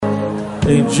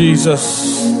In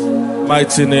Jesus'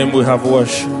 mighty name we have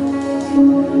worship.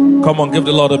 Come on, give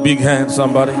the Lord a big hand,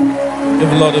 somebody. Give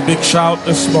the Lord a big shout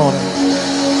this morning.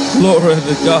 Glory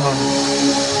to God.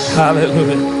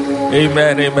 Hallelujah.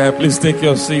 Amen, amen. Please take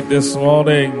your seat this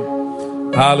morning.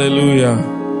 Hallelujah.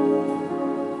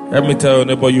 Let me tell your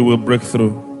neighbor, you will break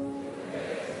through.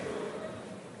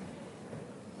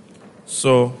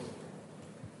 So,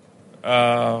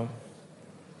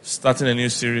 starting a new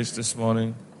series this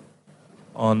morning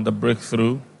on the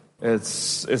breakthrough.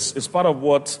 It's part of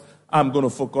what I'm going to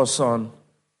focus on,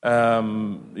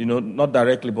 not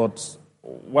directly, but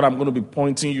what I'm going to be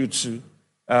pointing you to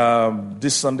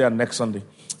this Sunday and next Sunday.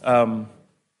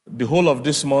 The whole of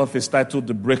this month is titled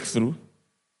The Breakthrough,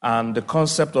 and the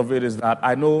concept of it is that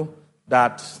I know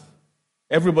that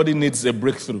everybody needs a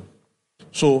breakthrough.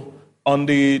 So on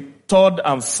the third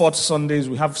and fourth Sundays,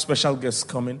 we have special guests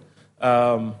coming.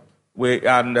 One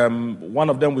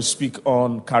of them will speak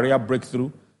on career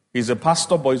breakthrough. He's a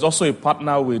pastor, but he's also a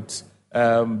partner with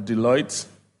Deloitte.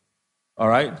 All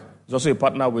right? He's also a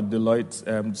partner with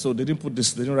Deloitte. So they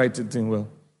didn't write it in well.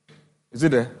 Is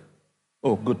it there?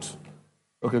 Oh, good.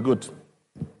 Okay, good.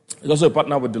 He's also a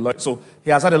partner with Deloitte. So he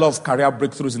has had a lot of career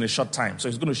breakthroughs in a short time. So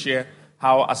he's going to share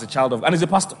how, as a child of, and he's a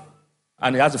pastor.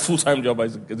 And he has a full-time job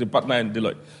as a partner in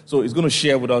Deloitte. So he's going to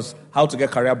share with us how to get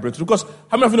career breakthrough. Because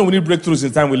how many of you know we need breakthroughs in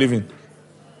the time we live in?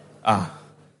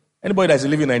 Anybody that's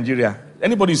living in Nigeria,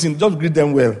 anybody you see, just greet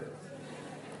them well.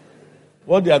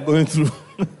 What they are going through,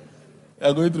 they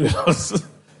are going through a lot.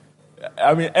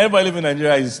 I mean, everybody living in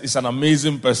Nigeria is an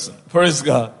amazing person. Praise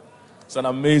God. It's an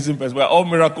amazing person. We're all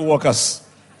miracle workers.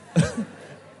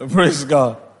 Praise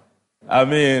God. I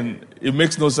mean, it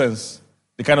makes no sense.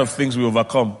 The kind of things we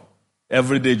overcome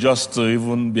every day just to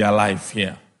even be alive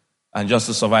here and just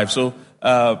to survive. So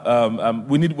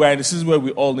we're in a season where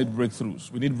we all need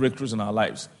breakthroughs. We need breakthroughs in our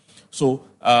lives. So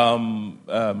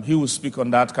he will speak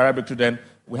on that, career breakthrough. Then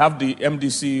we have the MD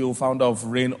CEO, founder of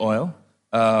Rain Oil,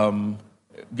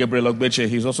 Gabriel Ogbeche.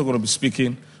 He's also going to be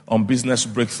speaking on business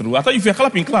breakthrough. I thought if you're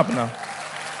clapping, clap now.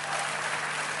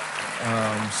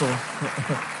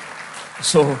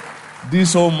 So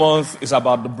this whole month is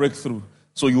about the breakthrough.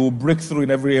 So you will break through in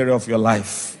every area of your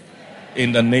life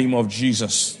in the name of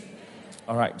Jesus.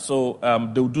 All right, so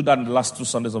they'll do that in the last 2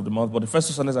 Sundays of the month. But the first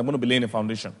 2 Sundays, I'm going to be laying a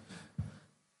foundation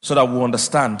so that we'll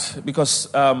understand. Because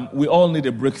we all need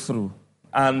a breakthrough.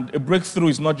 And a breakthrough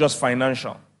is not just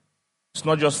financial. It's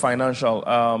not just financial.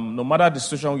 No matter the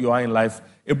situation you are in life,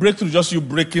 a breakthrough is just you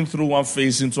breaking through one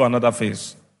phase into another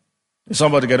phase. Is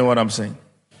somebody getting what I'm saying?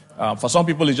 For some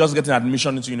people, it's just getting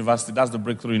admission into university. That's the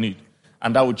breakthrough you need.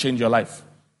 And that will change your life.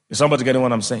 Is somebody getting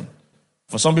what I'm saying?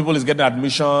 For some people, it's getting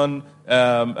admission,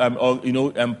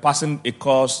 passing a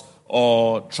course,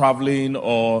 or traveling,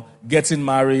 or getting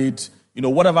married.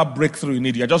 Whatever breakthrough you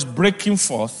need, you're just breaking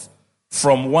forth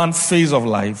from one phase of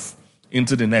life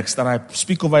into the next. And I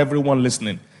speak over everyone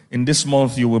listening. In this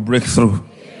month, you will break through.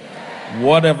 Amen.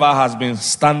 Whatever has been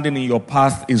standing in your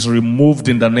path is removed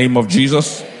in the name of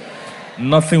Jesus. Amen.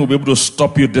 Nothing will be able to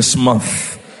stop you this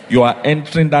month. You are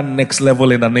entering that next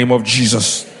level in the name of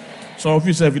Jesus. Some of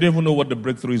you say, if you don't even know what the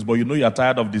breakthrough is, but you know you are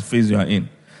tired of the phase you are in,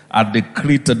 I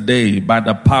decree today, by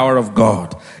the power of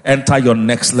God, enter your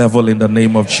next level in the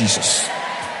name of Jesus.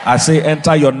 I say,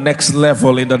 enter your next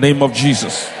level in the name of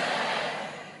Jesus.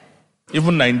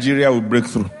 Even Nigeria will break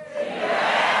through.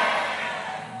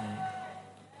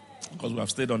 Because we have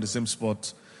stayed on the same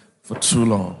spot for too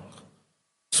long.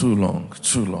 Too long.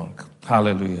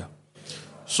 Hallelujah.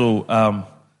 So,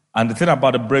 and the thing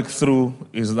about the breakthrough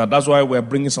is that's why we're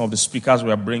bringing some of the speakers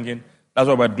we're bringing. That's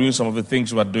why we're doing some of the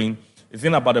things we're doing. The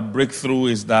thing about the breakthrough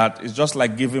is that it's just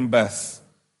like giving birth.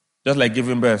 Just like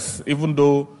giving birth. Even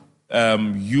though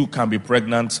you can be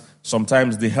pregnant,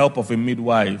 sometimes the help of a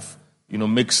midwife,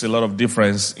 makes a lot of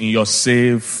difference in your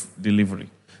safe delivery.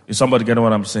 Is somebody getting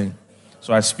what I'm saying?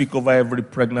 So I speak over every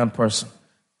pregnant person.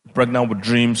 Pregnant with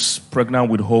dreams, pregnant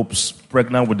with hopes,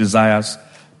 pregnant with desires,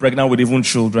 pregnant with even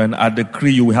children. I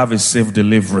decree you will have a safe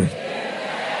delivery.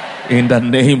 In the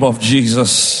name of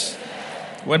Jesus.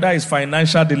 Whether it's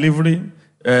financial delivery,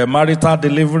 marital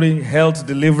delivery, health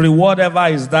delivery, whatever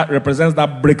is that represents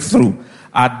that breakthrough,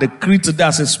 I decree today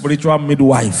as a spiritual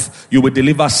midwife, you will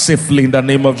deliver safely in the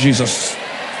name of Jesus.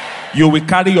 You will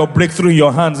carry your breakthrough in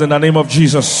your hands in the name of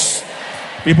Jesus.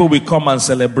 People will come and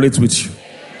celebrate with you.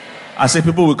 I say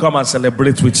people will come and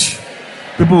celebrate with you.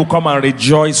 People will come and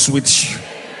rejoice with you.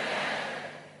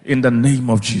 In the name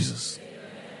of Jesus.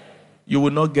 You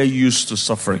will not get used to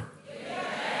suffering.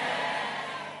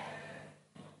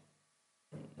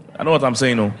 I know what I'm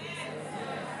saying, no?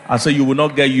 I say you will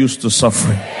not get used to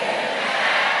suffering.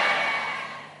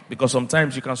 Because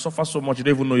sometimes you can suffer so much you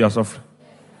don't even know you're suffering.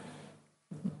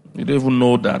 You don't even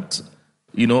know that.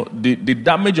 The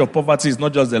damage of poverty is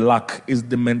not just the lack, it's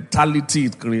the mentality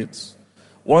it creates.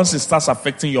 Once it starts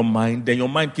affecting your mind, then your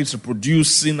mind keeps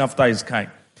reproducing after its kind.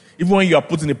 Even when you are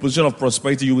put in a position of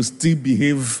prosperity, you will still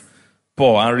behave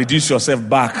poor and reduce yourself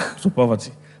back to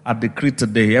poverty. I decree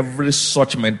today, every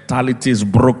such mentality is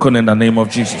broken in the name of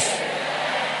Jesus.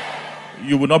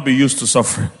 You will not be used to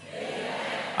suffering.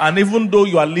 And even though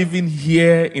you are living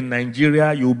here in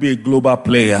Nigeria, you will be a global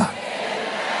player.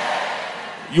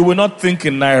 You will not think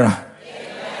in naira.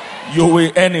 You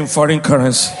will earn in foreign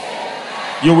currency.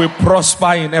 You will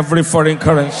prosper in every foreign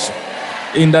currency.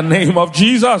 In the name of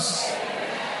Jesus.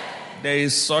 There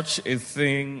is such a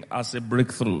thing as a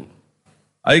breakthrough.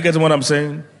 Are you getting what I'm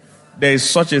saying? There is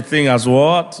such a thing as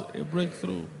what? A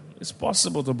breakthrough. It's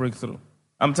possible to break through.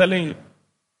 I'm telling you.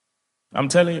 I'm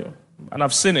telling you. And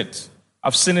I've seen it.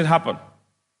 I've seen it happen.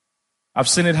 I've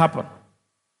seen it happen.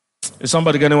 Is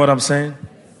somebody getting what I'm saying?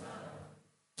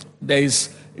 There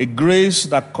is a grace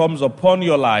that comes upon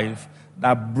your life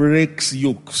that breaks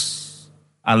yokes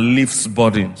and lifts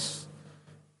burdens.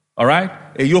 All right?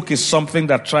 A yoke is something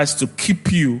that tries to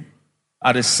keep you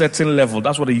at a certain level.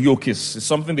 That's what a yoke is. It's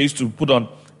something they used to put on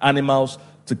animals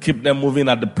to keep them moving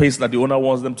at the pace that the owner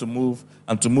wants them to move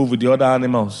and to move with the other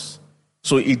animals.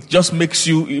 So it just makes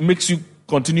you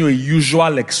continue a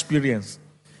usual experience.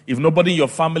 If nobody in your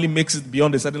family makes it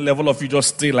beyond a certain level of you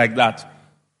just stay like that.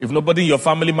 If nobody in your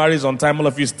family marries on time, all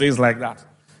of you stays like that.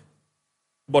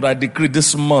 But I decree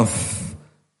this month,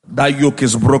 that yoke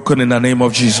is broken in the name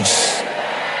of Jesus.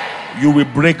 You will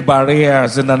break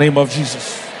barriers in the name of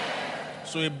Jesus.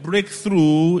 So a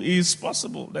breakthrough is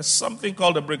possible. There's something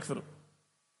called a breakthrough,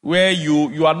 where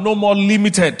you are no more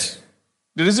limited.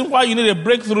 The reason why you need a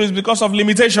breakthrough is because of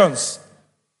limitations.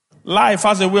 Life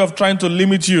has a way of trying to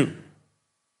limit you.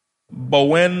 But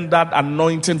when that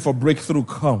anointing for breakthrough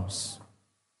comes,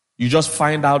 you just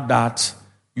find out that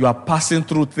you are passing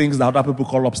through things that other people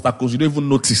call obstacles. You don't even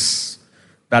notice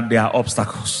that they are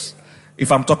obstacles.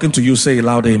 If I'm talking to you, say a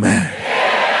loud amen.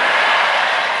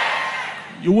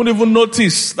 You won't even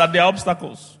notice that they are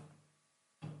obstacles.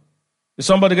 Is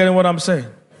somebody getting what I'm saying?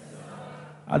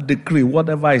 I decree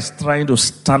whatever is trying to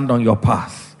stand on your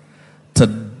path,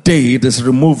 today it is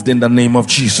removed in the name of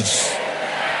Jesus.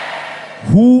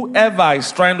 Whoever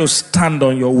is trying to stand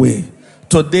on your way,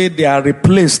 today they are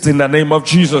replaced in the name of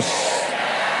Jesus.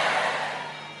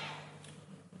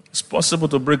 It's possible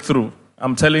to break through.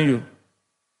 I'm telling you.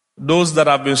 Those that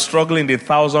have been struggling in the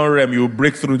 1,000 realm, you will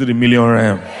break through to the million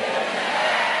realm.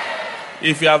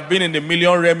 If you have been in the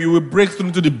million realm, you will break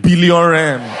through to the billion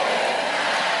realm.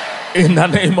 In the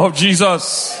name of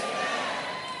Jesus.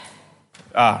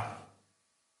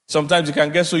 Sometimes you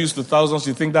can get so used to thousands,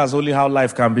 you think that's only how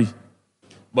life can be.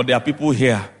 But there are people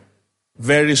here,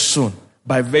 very soon,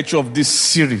 by virtue of this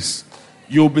series,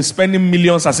 you'll be spending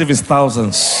millions as if it's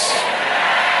thousands.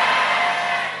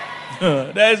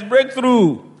 There's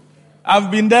breakthrough.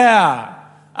 I've been there.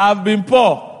 I've been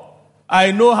poor.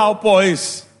 I know how poor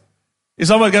is. Is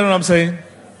somebody getting what I'm saying?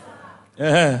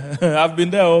 I've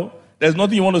been there. Oh. There's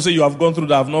nothing you want to say you have gone through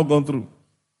that I've not gone through.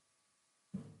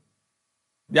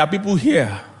 There are people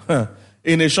here.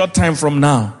 In a short time from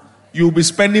now, you'll be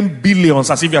spending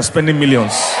billions as if you're spending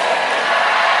millions.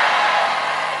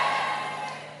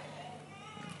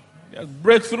 Yes,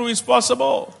 breakthrough is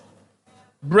possible.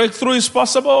 Breakthrough is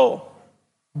possible.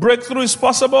 Breakthrough is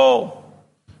possible.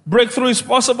 Breakthrough is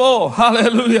possible.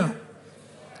 Hallelujah.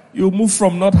 You move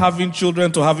from not having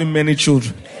children to having many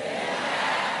children.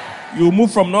 You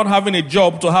move from not having a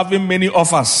job to having many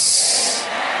offers.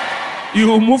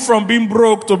 You move from being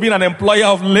broke to being an employer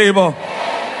of labor.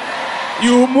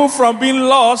 You move from being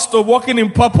lost to walking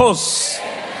in purpose.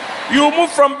 You move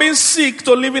from being sick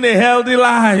to living a healthy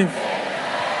life.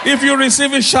 If you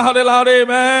receive it, shout it loud,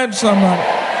 amen, somebody.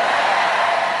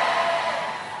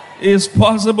 It's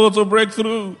possible to break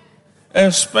through,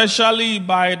 especially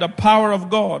by the power of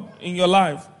God in your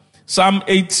life. Psalm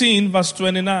 18 verse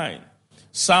 29.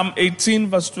 Psalm 18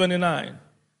 verse 29.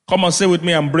 Come on, say with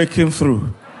me, I'm breaking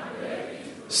through.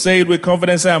 Say it with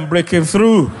confidence, say I'm breaking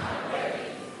through.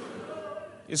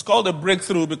 It's called a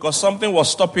breakthrough because something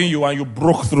was stopping you and you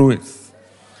broke through it.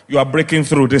 You are breaking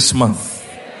through this month.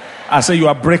 I say you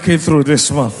are breaking through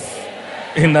this month.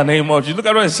 In the name of Jesus. Look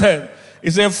at what it said.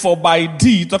 It said, for by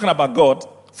thee, talking about God,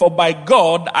 for by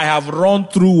God I have run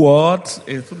through what?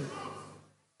 A troop.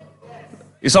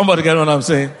 Is somebody getting what I'm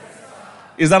saying?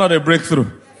 Is that not a breakthrough?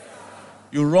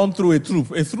 You run through a troop.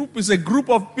 A troop is a group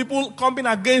of people coming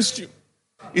against you.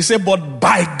 He said, but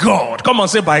by God. Come on,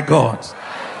 say by God.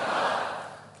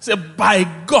 Say, by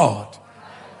God,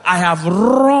 I have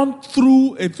run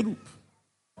through a troop.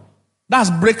 That's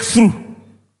breakthrough.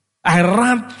 I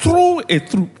ran through a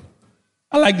troop.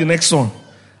 I like the next one.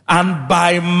 And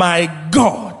by my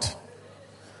God.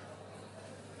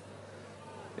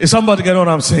 Is somebody getting what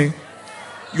I'm saying?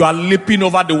 You are leaping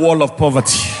over the wall of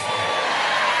poverty.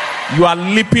 You are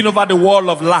leaping over the wall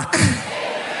of lack.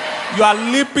 You are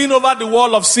leaping over the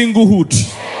wall of singlehood.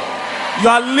 You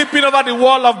are leaping over the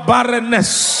wall of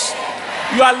barrenness.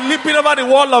 You are leaping over the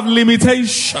wall of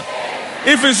limitation.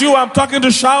 If it's you I'm talking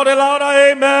to, shout it louder,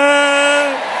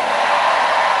 amen.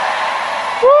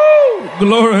 Woo!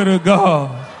 Glory to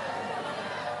God.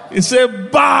 He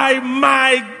said, by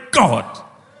my God.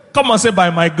 Come on, say, by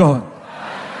my God.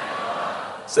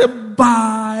 Say,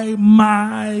 by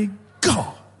my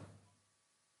God.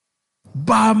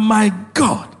 By my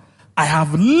God. I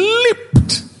have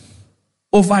leaped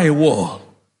over a wall.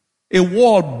 A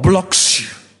wall blocks you.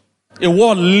 A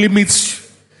wall limits you.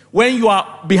 When you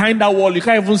are behind that wall, you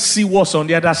can't even see what's on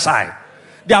the other side.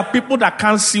 There are people that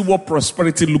can't see what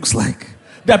prosperity looks like.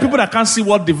 There are people that can't see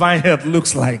what divine health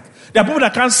looks like. There are people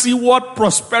that can't see what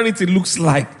prosperity looks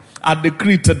like. I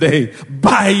decree today,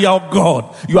 by your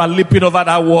God, you are leaping over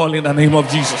that wall in the name of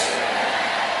Jesus.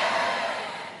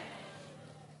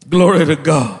 Glory to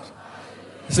God.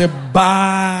 Say,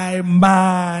 by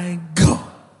my God.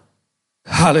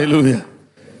 Hallelujah.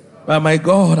 By my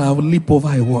God, I will leap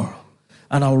over a wall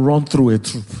and I'll run through a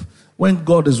troop. When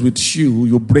God is with you,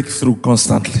 you break through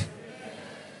constantly.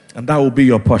 And that will be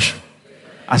your portion.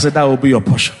 I said that will be your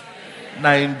portion.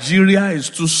 Nigeria is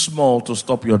too small to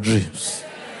stop your dreams.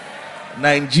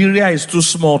 Nigeria is too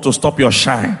small to stop your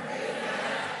shine.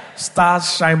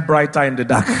 Stars shine brighter in the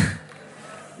dark.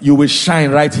 You will shine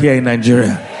right here in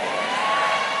Nigeria.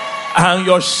 And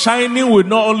your shining will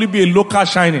not only be a local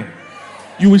shining.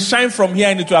 You will shine from here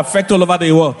and it will affect all over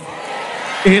the world.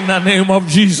 In the name of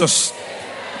Jesus.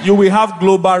 You will have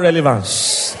global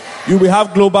relevance. You will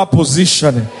have global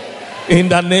positioning. In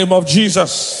the name of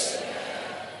Jesus.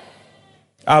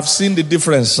 I've seen the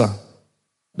difference, sir.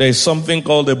 There is something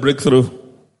called a breakthrough.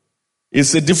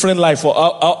 It's a different life.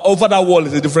 Over that wall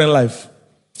is a different life.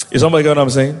 Is somebody get what I'm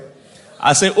saying?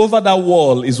 I say over that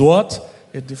wall is what?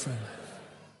 A different life.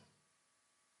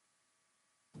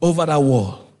 Over that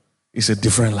wall is a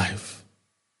different life.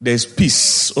 There's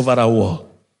peace over that wall.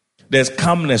 There's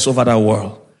calmness over that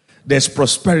wall. There's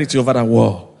prosperity over that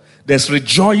wall. There's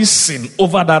rejoicing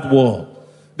over that wall.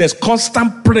 There's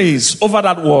constant praise over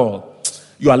that wall.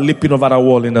 You are leaping over that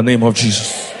wall in the name of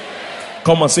Jesus.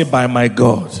 Come and say, by my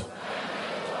God,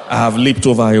 I have leaped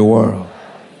over a wall.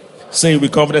 Say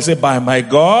with confidence, say, by my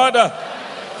God,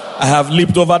 I have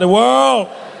leaped over the world.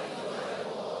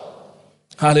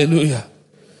 Hallelujah.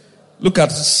 Look at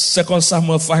 2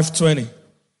 Samuel 5:20.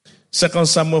 2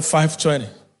 Samuel 5:20.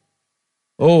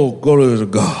 Oh, glory to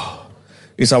God.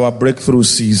 It's our breakthrough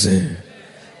season.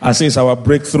 I say it's our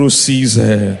breakthrough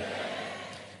season.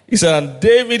 He said, and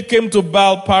David came to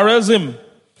Baal Perazim,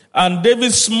 and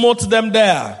David smote them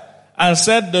there, and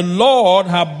said, the Lord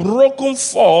hath broken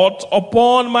forth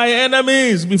upon my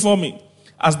enemies before me,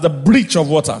 as the breach of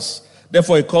waters.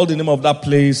 Therefore he called the name of that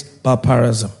place Baal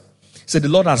Perazim. He said, the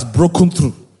Lord has broken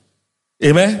through.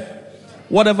 Amen?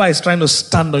 Whatever is trying to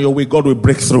stand on your way, God will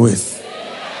break through it.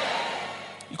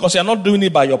 Because you're not doing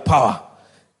it by your power.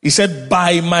 He said,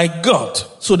 by my God.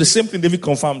 So the same thing David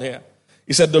confirmed here.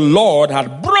 He said, the Lord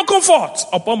had broken forth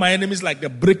upon my enemies like the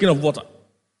breaking of water.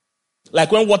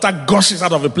 Like when water gushes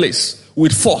out of a place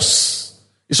with force.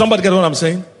 Is somebody get what I'm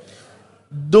saying?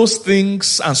 Those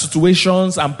things and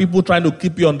situations and people trying to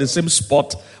keep you on the same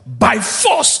spot, by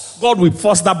force, God will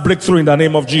force that breakthrough in the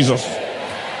name of Jesus.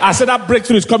 I said that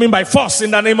breakthrough is coming by force in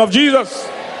the name of Jesus.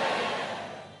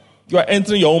 You are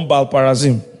entering your own Baal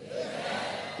Perazim,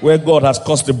 where God has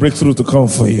caused the breakthrough to come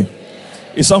for you.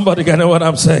 Is somebody getting what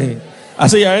I'm saying? I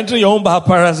say you're entering your own Baal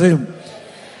Perazim.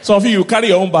 Some of you carry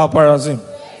your own Baal Perazim.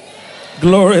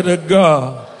 Glory to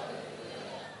God.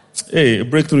 Hey, a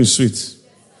breakthrough is sweet.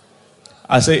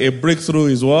 I say a breakthrough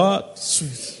is what?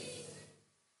 Sweet.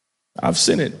 I've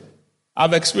seen it.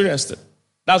 I've experienced it.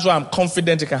 That's why I'm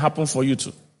confident it can happen for you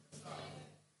too.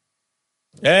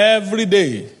 Every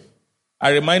day,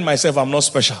 I remind myself I'm not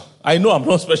special. I know I'm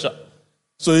not special.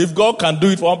 So if God can do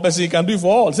it for one person, he can do it for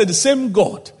all. Say the same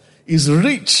God is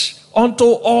rich unto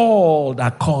all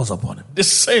that calls upon him. The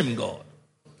same God.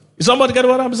 Is somebody get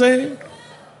what I'm saying?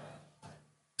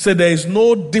 Say there is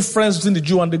no difference between the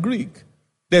Jew and the Greek.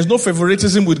 There's no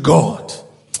favoritism with God.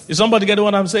 Is somebody get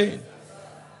what I'm saying?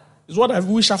 It's what I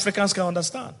wish Africans can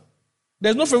understand.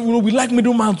 There's no favoritism. We like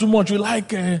middle man too much. We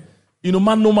like, man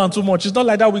no man too much. It's not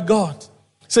like that with God.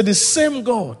 Say the same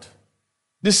God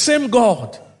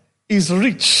is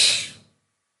rich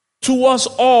towards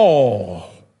all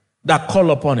that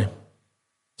call upon him.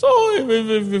 So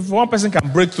if one person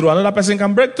can break through, another person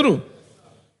can break through.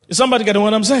 Is somebody getting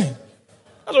what I'm saying?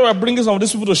 That's why we're bringing some of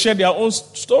these people to share their own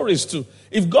stories too.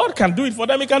 If God can do it for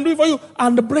them, he can do it for you.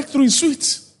 And the breakthrough is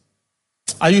sweet.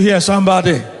 Are you here,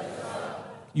 somebody?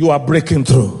 You are breaking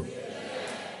through.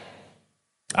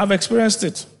 I've experienced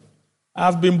it.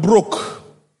 I've been broke.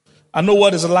 I know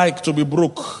what it's like to be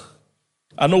broke.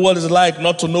 I know what it's like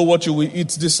not to know what you will eat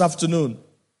this afternoon.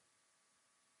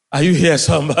 Are you here,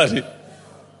 somebody?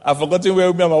 I've forgotten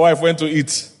where me and my wife went to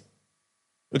eat.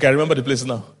 Okay, I remember the place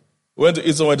now. We went to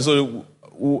eat somewhere, so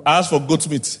we asked for goat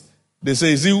meat. They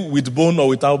say, is it with bone or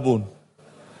without bone?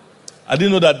 I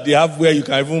didn't know that they have where you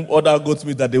can even order goat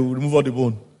meat that they will remove all the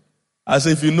bone. I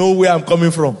said, if you know where I'm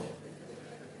coming from,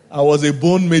 I was a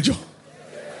bone major.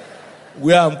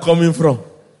 Where I'm coming from.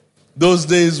 Those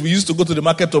days, we used to go to the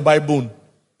market to buy bone.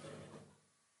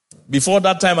 Before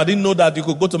that time, I didn't know that you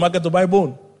could go to market to buy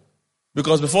bone.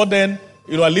 Because before then,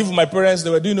 I lived with my parents, they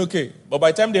were doing okay. But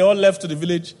by the time they all left to the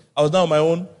village, I was now on my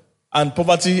own, and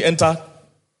poverty entered.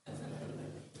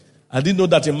 I didn't know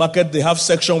that in market, they have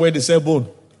section where they sell bone.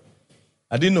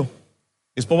 I didn't know.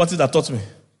 It's poverty that taught me.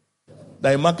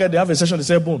 That in market, they have a section they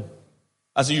sell bone.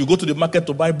 As in, you go to the market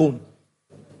to buy bone.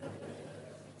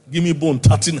 Give me bone,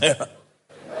 30 naira.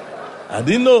 I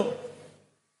didn't know.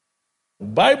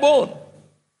 Buy bone.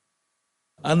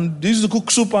 And they used to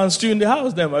cook soup and stew in the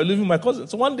house then. I was living with my cousin.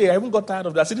 So one day I even got tired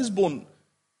of that. I said, this bone,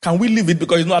 can we leave it?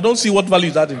 Because I don't see what value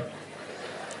is adding.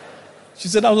 She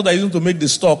said that was what I used to make the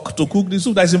stock to cook the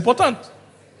soup. That is important.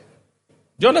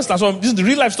 Do you understand? So this is the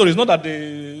real life story. It's not that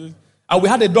they... And we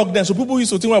had a dog then. So people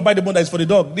used to think when I buy the bone that is for the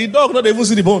dog. The dog, not even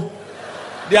see the bone.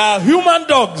 They are human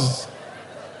dogs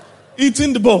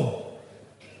eating the bone.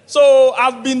 So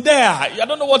I've been there. I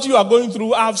don't know what you are going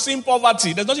through. I've seen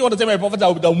poverty. There's nothing you want to tell me about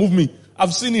poverty that will move me.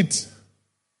 I've seen it.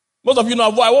 Most of you know,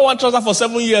 I wore one trouser for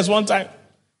 7 years one time.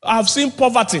 I've seen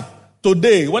poverty.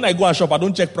 Today, when I go and shop, I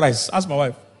don't check price. Ask my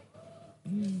wife.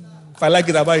 If I like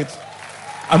it, I buy it.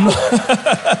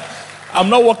 I'm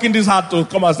not working this hard to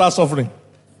come and start suffering.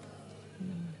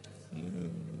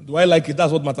 Do I like it?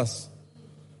 That's what matters.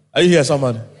 Are you here,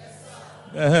 somebody?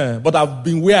 But I've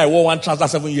been where I wore one trouser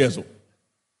 7 years ago.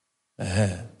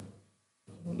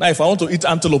 Now, if I want to eat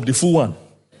antelope, the full one,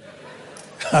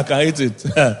 I can eat it.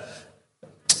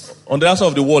 On the other side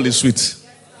of the wall is sweet.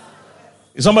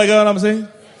 Is somebody getting what I'm saying?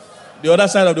 The other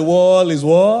side of the wall is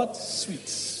what?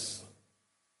 Sweet.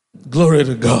 Glory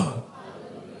to God.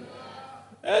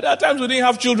 There are times we didn't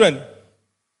have children.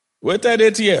 Waited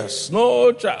 8 years.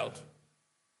 No child.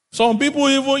 Some people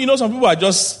even, some people are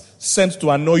just sent to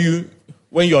annoy you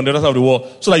when you're on the other side of the wall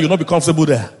so that you'll not be comfortable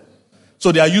there.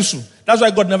 So they are useful. That's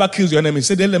why God never kills your enemies.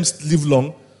 Say, let them live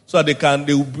long so that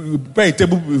they will prepare a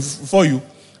table before you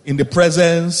in the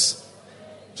presence.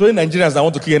 So in Nigerians that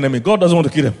want to kill enemy, God doesn't want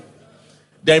to kill them.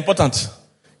 They are important.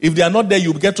 If they are not there,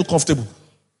 you get too comfortable.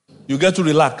 You get too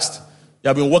relaxed. You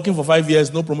have been working for 5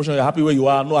 years, no promotion, you're happy where you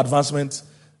are, no advancement.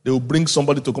 They will bring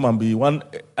somebody to come and be one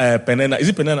penena. Is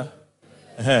it penena?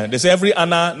 They say every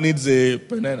Anna needs a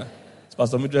penena. It's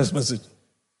Pastor Midra's message.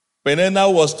 Penena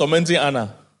was tormenting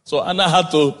Anna. So Anna had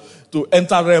to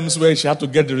enter realms where she had to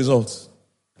get the results.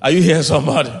 Are you here,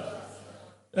 somebody?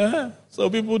 Yeah. So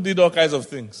people did all kinds of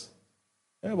things.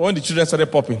 Yeah, but when the children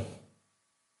started popping,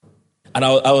 and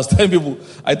I was telling people,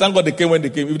 I thank God they came when they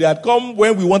came. If they had come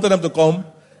when we wanted them to come,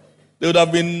 they would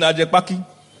have been ajekpaki.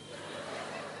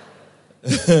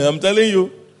 I'm telling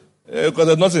you, because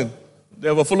there's nothing.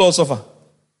 They will follow us suffer.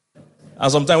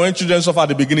 And sometimes when children suffer at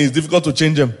the beginning, it's difficult to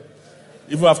change them.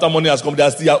 Even after money has come,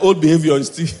 their old behavior is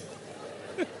still.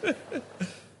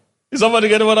 Is somebody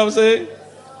getting what I'm saying?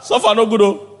 Suffer no good,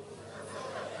 oh.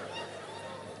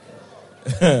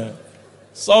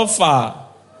 Suffer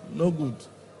no good.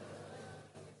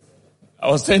 I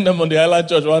was telling them on the Island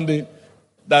Church one day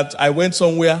that I went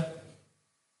somewhere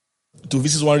to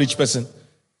visit one rich person,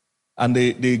 and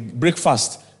they break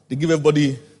fast. They give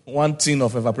everybody 1 tin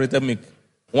of evaporated milk.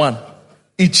 1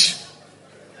 each.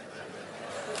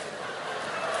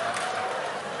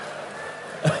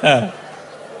 I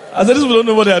said, these people don't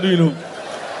know what they are doing.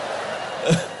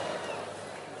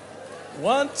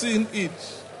 1 tin each.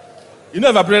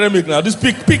 Evaporated milk now. This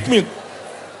pick milk.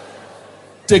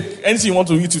 Take anything you want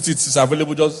to eat with it. It's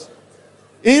available. Just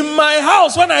in my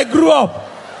house when I grew up.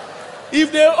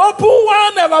 If they open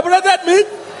 1 evaporated milk,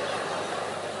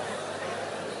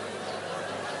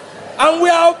 and we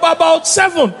are about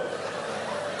 7,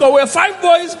 because we're 5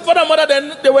 boys, father and mother,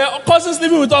 then they were cousins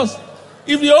living with us.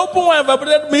 If you open 1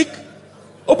 evaporated milk,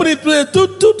 open it to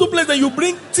two places, then you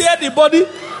tear the body.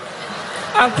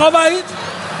 and cover it.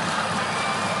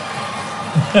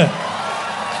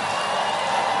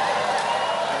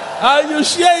 And you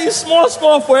share it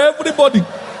small for everybody.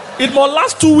 It must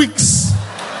last 2 weeks.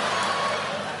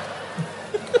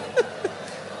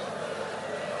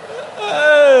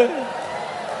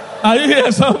 Are you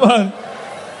here, someone?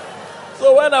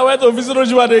 So when I went to visit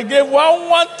Ojima, they gave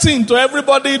one thing to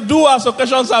everybody. Do as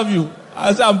occasions have you.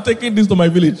 I said, I'm taking this to my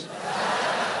village.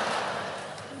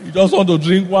 You just want to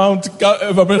drink one,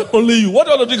 only you. What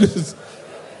do you want to drink is?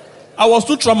 I was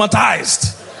too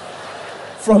traumatized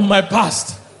from my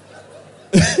past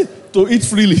to eat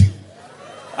freely.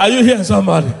 Are you here,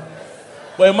 somebody?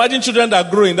 But imagine children that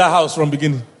grow in that house from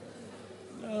beginning.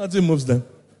 Nothing moves them.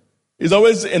 It's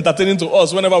always entertaining to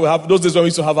us whenever we have, those days when we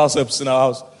used to have house helps in our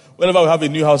house. Whenever we have a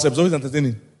new house help, it's always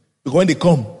entertaining. Because when they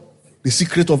come, the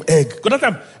secret of egg. Because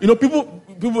that time,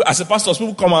 people as a pastor,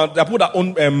 people come out, they put their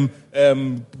own,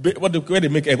 where they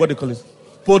make egg, what do they call it?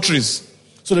 Poultries.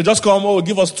 So they just come,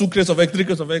 give us 2 crates of egg, 3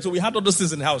 crates of egg. So we had all those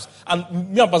things in the house.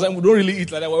 And me and Pastor, we don't really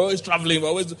eat like that. We're always traveling.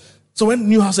 So when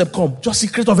new house help come, just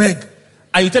secret of egg.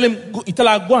 And you tell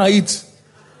her, go and eat.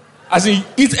 As in,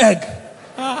 eat egg.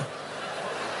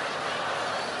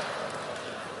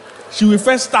 She will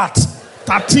first start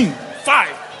 13,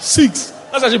 5, 6.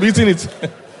 That's how she'll be eating it.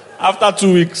 After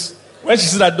 2 weeks, when she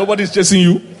sees that nobody is chasing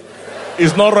you,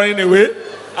 it's not running away,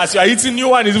 as you are eating new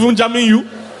one, it's even jamming you.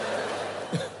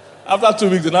 After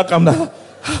 2 weeks, they now come down.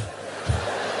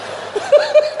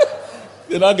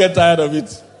 They now get tired of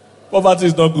it. Poverty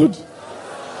is not good.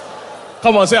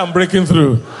 Come on, say, I'm breaking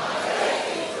through.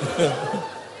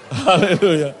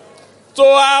 Hallelujah. So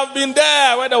I've been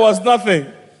there where there was nothing.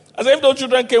 As if those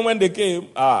children came when they came,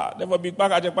 they were big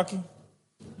back.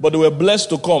 But they were blessed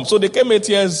to come. So they came 8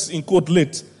 years in quote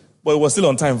late, but it was still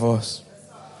on time for us.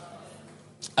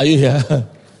 Are you here?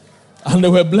 And they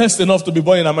were blessed enough to be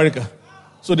born in America.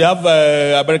 So they have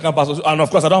American passports. And of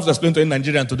course, I don't have to explain to any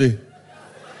Nigerian today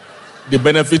the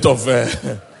benefit of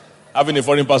having a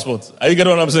foreign passport. Are you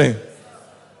getting what I'm saying?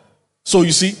 So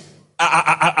you see,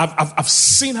 I've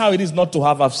seen how it is not to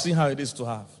have. I've seen how it is to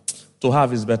have. To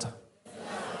have is better.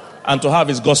 And to have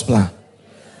is God's plan.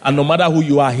 And no matter who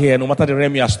you are here, no matter the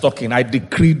realm you are stuck in, I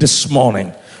decree this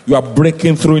morning, you are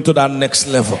breaking through into that next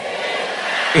level.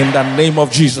 In the name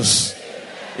of Jesus.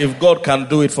 If God can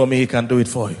do it for me, He can do it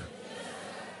for you.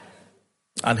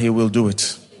 And He will do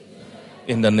it.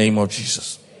 In the name of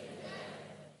Jesus.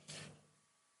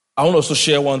 I want to also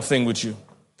share one thing with you.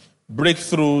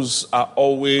 Breakthroughs are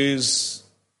always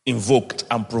invoked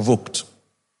and provoked.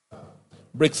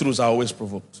 Breakthroughs are always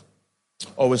provoked.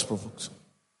 Always provoked.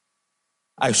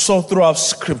 I saw throughout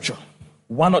Scripture,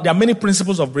 there are many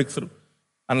principles of breakthrough.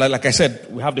 And like I said,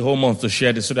 we have the whole month to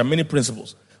share this, so there are many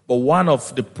principles. But one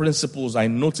of the principles I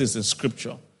noticed in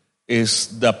Scripture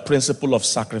is the principle of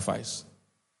sacrifice.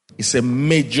 It's a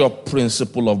major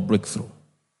principle of breakthrough.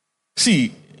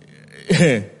 See,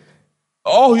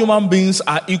 all human beings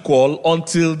are equal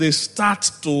until they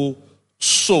start to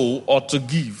sow or to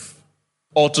give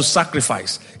or to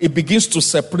sacrifice. It begins to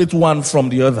separate one from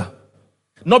the other.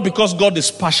 Not because God is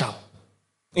partial.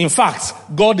 In fact,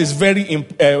 God is very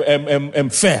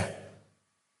fair.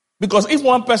 Because if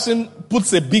one person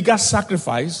puts a bigger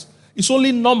sacrifice, it's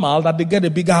only normal that they get a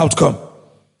bigger outcome.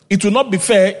 It will not be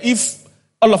fair if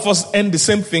all of us end the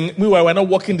same thing, meanwhile we're not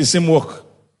working the same work.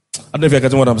 I don't know if you're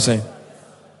getting what I'm saying.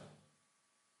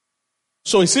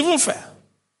 So it's even fair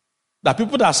that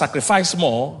people that sacrifice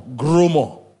more, grow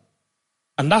more.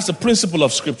 And that's the principle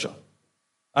of Scripture.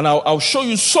 And I'll show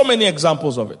you so many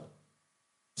examples of it.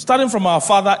 Starting from our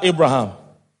father Abraham.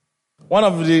 One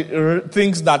of the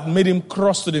things that made him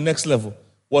cross to the next level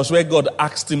was where God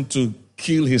asked him to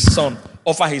kill his son,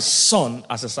 offer his son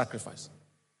as a sacrifice.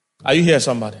 Are you here,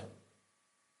 somebody?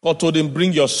 God told him,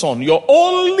 bring your son, your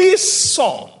only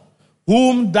son,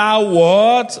 whom thou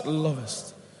what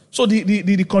lovest. So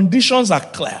the conditions are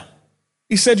clear.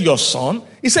 He said your son.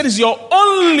 He said it's your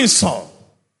only son.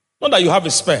 Not that you have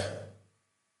a spare.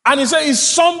 And he said it's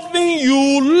something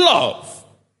you love.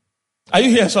 Are you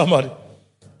here, somebody?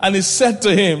 And he said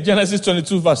to him, Genesis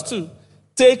 22 verse 2,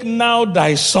 take now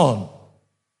thy son.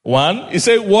 1, he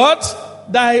said, what?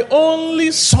 Thy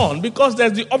only son, because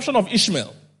there's the option of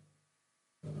Ishmael.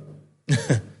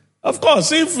 Of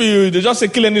course, if they just say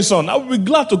kill any son, I would be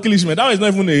glad to kill Ishmael. That one is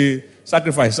not even a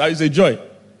sacrifice, it's a joy.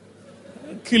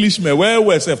 Kill Ishmael,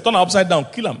 where safe, turn upside down,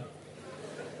 kill him.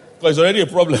 Because it's already a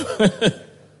problem.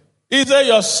 He said,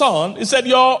 your son, he said,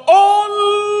 your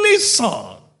only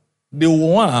son, the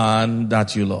one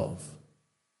that you love.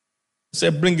 He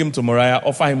said, bring him to Moriah,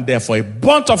 offer him there for a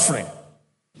burnt offering.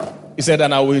 He said,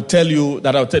 and I will tell you,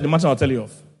 the matter I'll tell you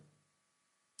of.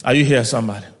 Are you here,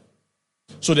 somebody?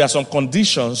 So there are some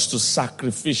conditions to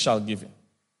sacrificial giving.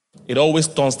 It always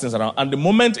turns things around. And the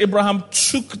moment Abraham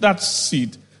took that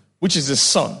seed, which is his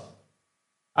son,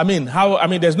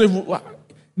 there's no...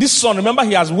 This son, remember,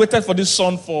 he has waited for this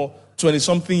son for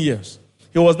 20-something years.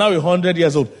 He was now 100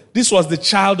 years old. This was the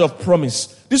child of promise.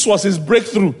 This was his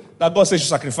breakthrough that God said you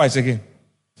sacrifice again.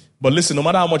 But listen, no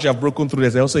matter how much you have broken through,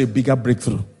 there's also a bigger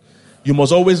breakthrough. You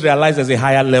must always realize there's a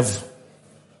higher level.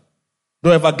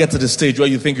 Don't ever get to the stage where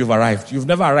you think you've arrived. You've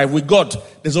never arrived. With God,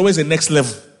 there's always a next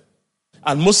level.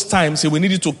 And most times, He will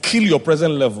need you to kill your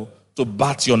present level to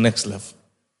bat your next level.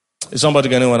 Is somebody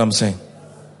getting what I'm saying?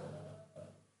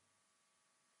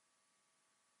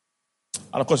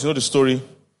 And of course, you know the story.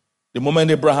 The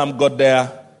moment Abraham got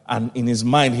there, and in his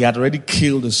mind, he had already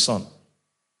killed his son.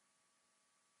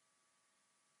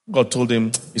 God told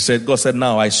him, God said,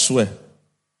 now I swear,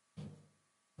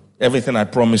 everything I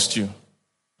promised you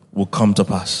will come to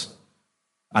pass.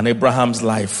 And Abraham's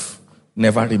life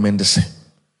never remained the same.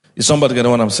 Is somebody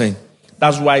getting what I'm saying?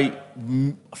 That's why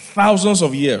thousands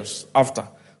of years after,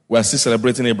 we're still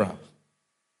celebrating Abraham.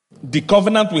 The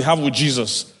covenant we have with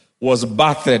Jesus was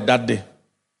birthed that day.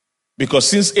 Because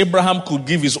since Abraham could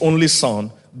give his only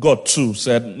son, God too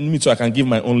said, me too, I can give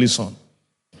my only son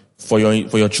for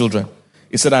your children.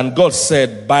 He said, and God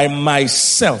said, by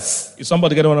myself. Is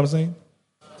somebody getting what I'm saying?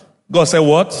 God said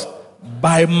what?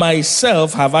 By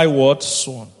myself have I what?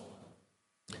 Sworn.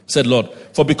 Said Lord,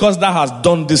 for because thou hast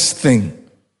done this thing.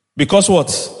 Because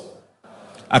what?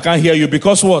 I can't hear you.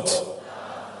 Because what?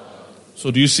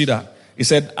 So do you see that? He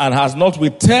said, and has not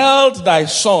withheld thy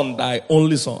son, thy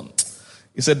only son.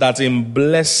 He said that in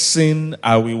blessing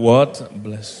are we what?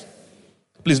 Blessed.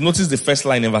 Please notice the first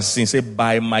line in verse 16. He said,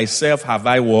 by myself have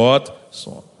I what?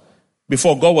 Sworn.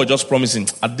 Before, God was just promising.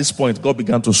 At this point, God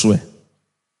began to swear.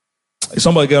 Is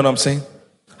somebody get what I'm saying?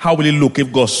 How will it look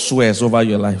if God swears over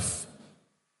your life?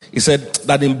 He said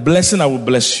that in blessing I will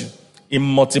bless you. In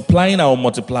multiplying I will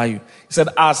multiply you. He said,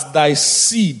 as thy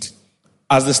seed,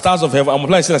 as the stars of heaven, I will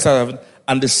multiply the seed as the stars of heaven,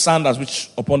 and the sand as which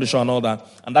upon the shore and all that,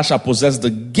 and that shall possess the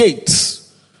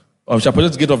gates, or shall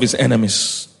possess the gate of his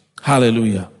enemies.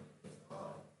 Hallelujah.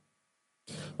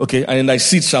 Okay, and in thy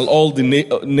seed shall all the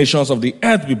nations of the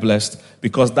earth be blessed,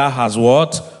 because thou hast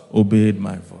what? Obeyed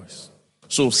my voice.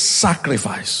 So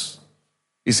sacrifice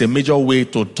is a major way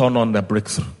to turn on the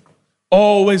breakthrough.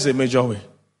 Always a major way.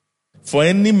 For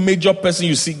any major person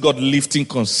you see God lifting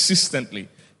consistently,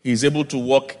 he is able to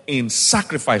walk in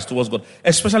sacrifice towards God.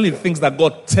 Especially the things that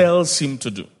God tells him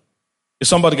to do. Is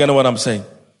somebody getting what I'm saying?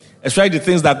 Especially the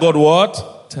things that God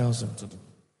what? Tells him to do.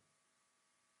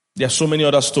 There are so many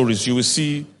other stories. You will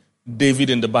see David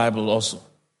in the Bible also.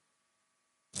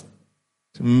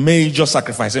 Major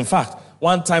sacrifice. In fact,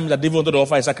 one time that David wanted to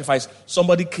offer a sacrifice,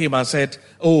 somebody came and said,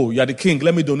 oh, you are the king,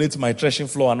 let me donate my threshing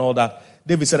floor and all that.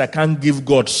 David said, I can't give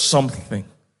God something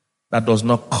that does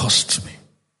not cost me.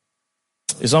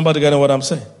 Is somebody getting what I'm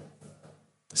saying?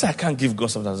 He said, I can't give God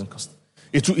something that doesn't cost me.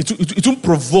 It won't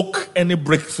provoke any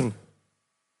breakthrough.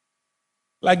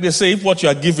 Like they say, if what you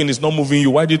are giving is not moving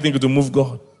you, why do you think it will move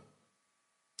God?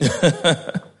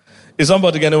 Is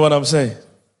somebody getting what I'm saying?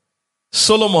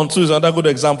 Solomon too is another good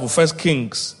example. 1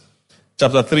 Kings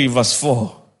chapter 3 verse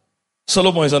 4.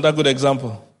 Solomon is another good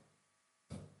example.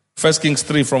 1 Kings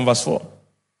 3 from verse 4.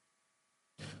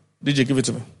 DJ, give it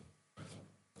to me.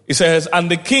 It says, and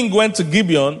the king went to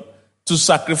Gibeon to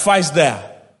sacrifice there,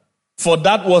 for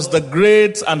that was the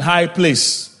great and high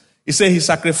place. He said he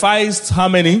sacrificed how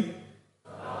many?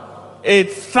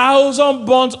 1,000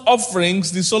 burnt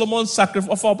offerings did Solomon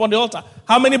offer upon the altar.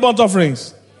 How many burnt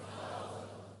offerings?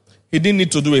 He didn't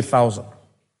need to do 1,000.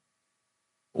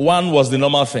 One was the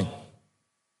normal thing.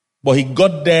 But he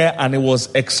got there and it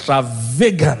was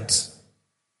extravagant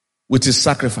with his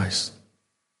sacrifice.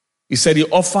 He said he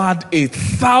offered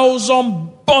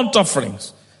 1,000 burnt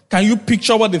offerings. Can you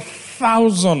picture what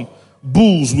 1,000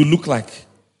 bulls will look like?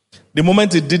 The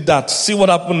moment he did that, see what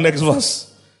happened next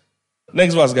verse.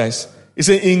 Next verse, guys. He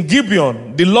said, in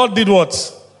Gibeon, the Lord did what?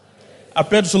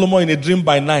 Appeared to Solomon in a dream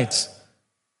by night.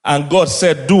 And God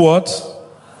said, do what?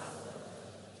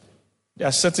 There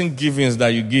are certain givings that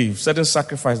you give, certain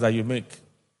sacrifice that you make,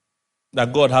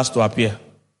 that God has to appear.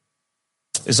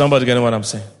 Is somebody getting what I'm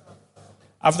saying?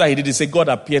 After he did it, say God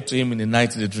appeared to him in the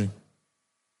night in the dream.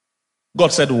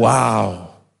 God said,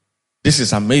 wow, this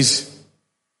is amazing.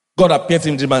 God appeared to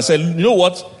him in the dream and said, you know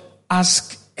what?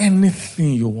 Ask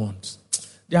anything you want.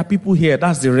 There are people here,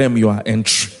 that's the realm you are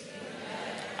entering.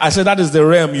 I said that is the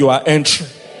realm you are entering.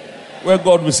 Where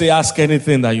God will say, ask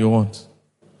anything that you want.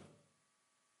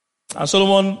 And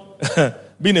Solomon,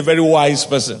 being a very wise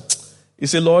person, He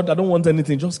said, Lord, I don't want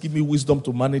anything. Just give me wisdom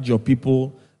to manage your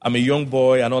people. I'm a young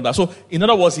boy and all that. So, in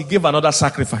other words, he gave another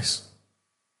sacrifice.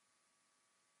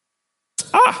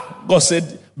 God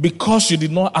said, because you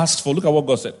did not ask for, look at what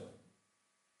God said.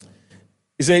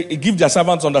 He said, give their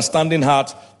servants understanding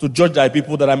heart to judge thy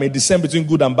people, that I may discern between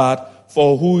good and bad,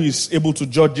 for who is able to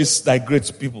judge this thy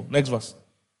great people. Next verse.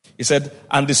 He said,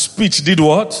 and the speech did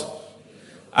what?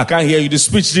 I can't hear you. The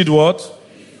speech did what?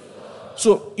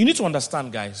 So, you need to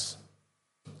understand, guys.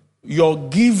 Your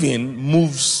giving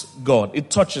moves God. It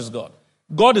touches God.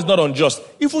 God is not unjust.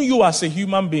 Even you as a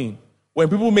human being, when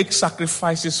people make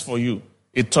sacrifices for you,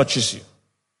 it touches you.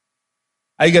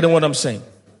 Are you getting what I'm saying?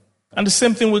 And the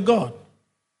same thing with God.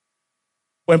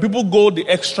 When people go the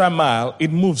extra mile,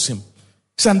 it moves him.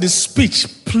 And the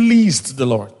speech pleased the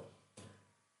Lord.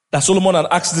 That Solomon had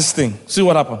asked this thing. See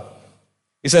what happened?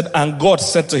 He said, and God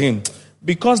said to him,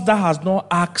 because thou hast not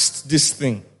asked this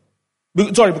thing,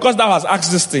 because thou hast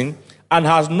asked this thing and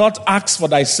hast not asked for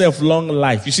thyself long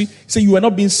life. You see, you were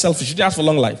not being selfish. You didn't ask for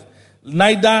long life.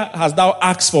 Neither hast thou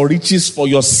asked for riches for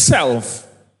yourself.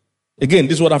 Again,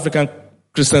 this is what African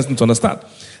Christians need to understand.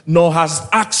 Nor hast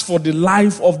asked for the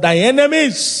life of thy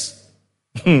enemies.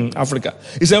 Africa.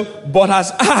 He said, but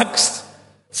hast asked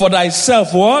for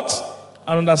thyself what?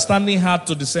 An understanding heart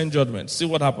to discern judgment. See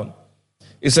what happened.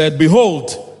 He said,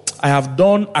 behold, I have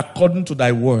done according to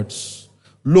thy words.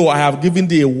 Lo, I have given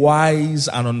thee a wise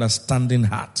and understanding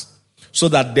heart, so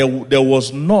that there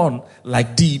was none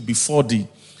like thee before thee,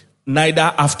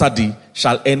 neither after thee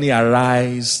shall any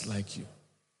arise like you.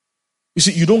 You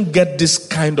see, you don't get this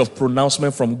kind of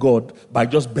pronouncement from God by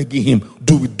just begging him,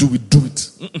 do it.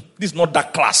 This is not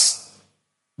that class.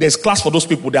 There's class for those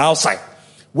people, they're outside.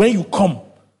 When you come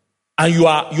and you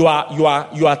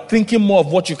are thinking more of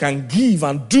what you can give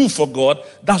and do for God,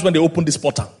 that's when they open this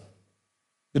portal.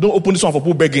 They don't open this one for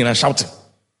people begging and shouting.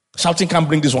 Shouting can't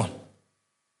bring this one.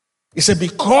 He said,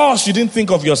 because you didn't think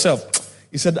of yourself.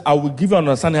 He said, I will give you an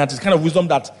understanding. It's kind of wisdom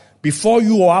that before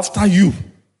you or after you,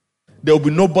 there will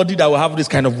be nobody that will have this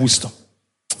kind of wisdom.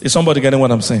 Is somebody getting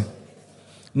what I'm saying?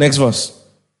 Next verse.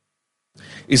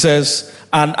 He says,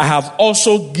 and I have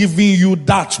also given you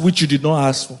that which you did not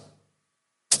ask for.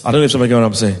 I don't know if somebody getting what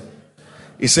I'm saying.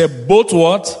 He said, both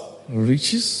what?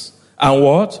 Riches and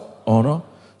what? Honor.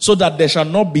 So that there shall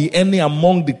not be any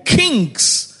among the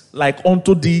kings like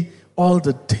unto thee all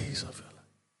the days of your life.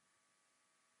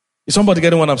 Is somebody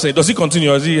getting what I'm saying? Does he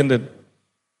continue or is he ended?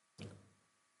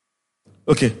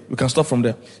 Okay, we can stop from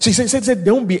there. So he said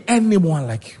there won't be anyone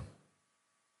like you.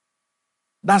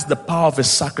 That's the power of a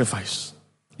sacrifice.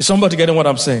 Is somebody getting what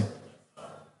I'm saying?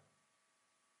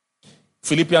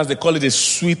 Philippians, they call it a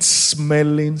sweet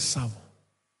smelling savour.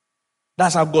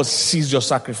 That's how God sees your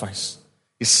sacrifice.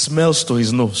 It smells to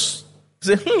his nose.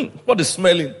 You say, what is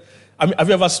smelling? I mean, have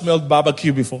you ever smelled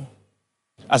barbecue before?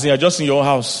 As in you're just in your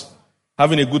house,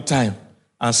 having a good time,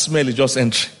 and smell is just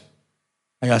entering.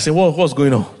 And you say, what's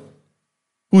going on?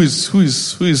 Who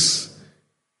is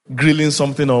grilling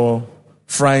something or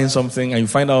frying something, and you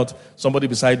find out somebody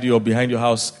beside you or behind your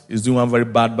house is doing one very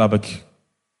bad barbecue.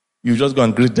 You just go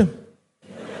and greet them.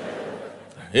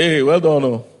 Hey, well done.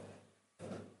 Oh.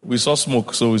 We saw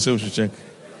smoke, so we say we should check.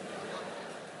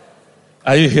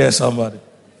 Are you here, somebody?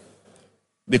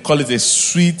 They call it a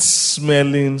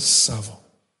sweet-smelling savour.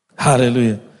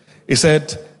 Hallelujah. He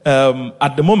said,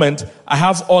 at the moment, I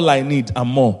have all I need and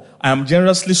more. I am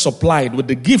generously supplied with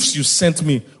the gifts you sent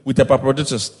me with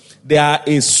Epaphroditus. They are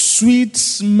a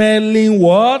sweet-smelling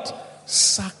what?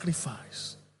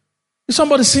 Sacrifice. Is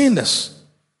somebody seeing this?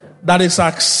 That is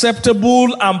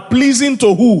acceptable and pleasing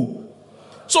to who?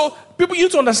 So, people, you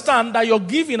need to understand that your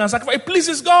giving and sacrifice, it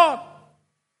pleases God.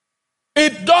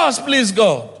 It does please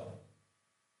God.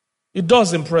 It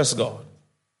does impress God.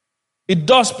 It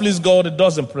does please God. It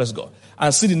does impress God.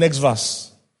 And see the next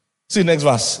verse. See the next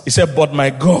verse. He said, but my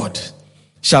God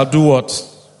shall do what?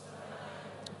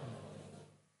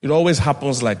 It always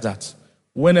happens like that.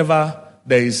 Whenever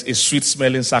there is a sweet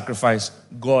smelling sacrifice,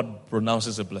 God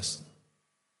pronounces a blessing.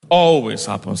 Always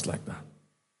happens like that.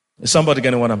 Is somebody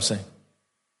getting what I'm saying?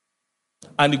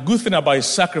 And the good thing about a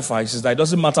sacrifice is that it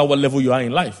doesn't matter what level you are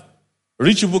in life.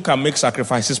 Rich people can make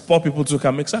sacrifices. Poor people too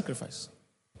can make sacrifices.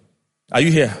 Are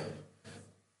you here?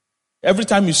 Every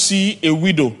time you see a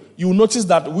widow, you will notice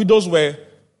that widows were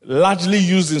largely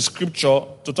used in scripture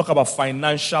to talk about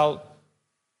financial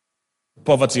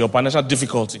poverty or financial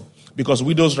difficulty. Because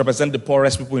widows represent the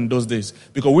poorest people in those days.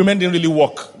 Because women didn't really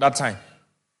work that time.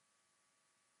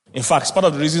 In fact, it's part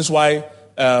of the reasons why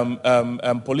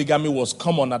polygamy was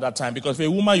common at that time. Because for a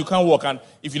woman, you can't work. And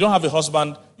if you don't have a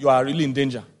husband, you are really in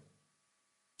danger.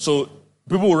 So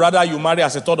people would rather you marry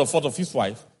as a third or fourth or fifth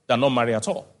wife than not marry at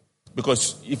all.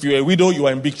 Because if you're a widow, you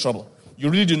are in big trouble. You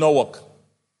really do not work.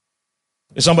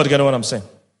 Is somebody getting what I'm saying?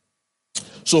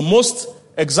 So most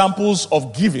examples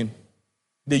of giving,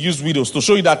 they use widows to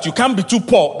show you that you can't be too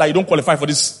poor that you don't qualify for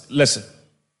this lesson.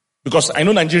 Because I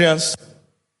know Nigerians,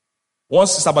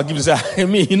 once it's about giving, they say,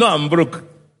 me, I'm broke.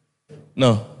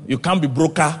 No, you can't be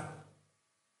broker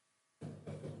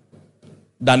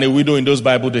than a widow in those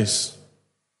Bible days.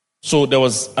 So there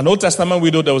was an Old Testament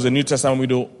widow, there was a New Testament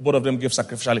widow. Both of them gave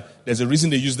sacrificially. There's a reason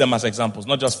they use them as examples.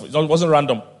 It wasn't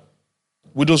random.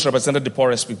 Widows represented the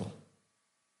poorest people.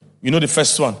 You know the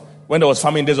first one. When there was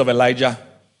famine days of Elijah,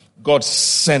 God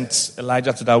sent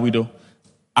Elijah to that widow.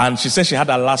 And she said she had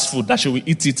her last food, that she will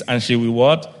eat it and she will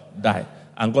what? Die.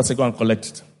 And God said, go and collect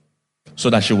it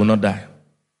so that she will not die.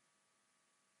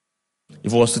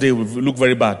 If it was today, it would look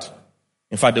very bad.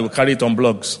 In fact, they will carry it on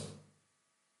blogs.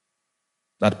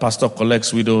 That pastor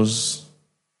collects widows'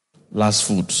 last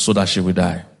food so that she will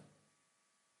die.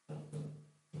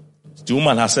 The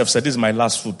woman herself said, this is my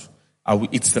last food. I will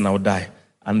eat it and I will die.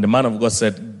 And the man of God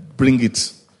said, bring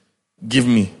it. Give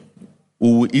me.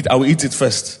 I will eat it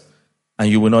first and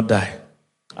you will not die.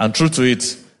 And true to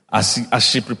it, as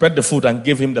she prepared the food and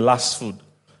gave him the last food,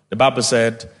 the Bible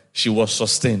said she was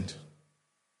sustained.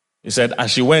 He said, and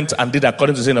she went and did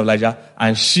according to the saying of Elijah,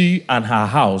 and she and her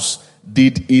house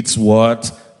did its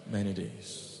what? Many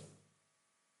days.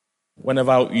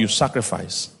 Whenever you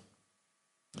sacrifice,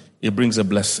 it brings a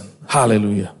blessing.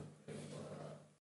 Hallelujah.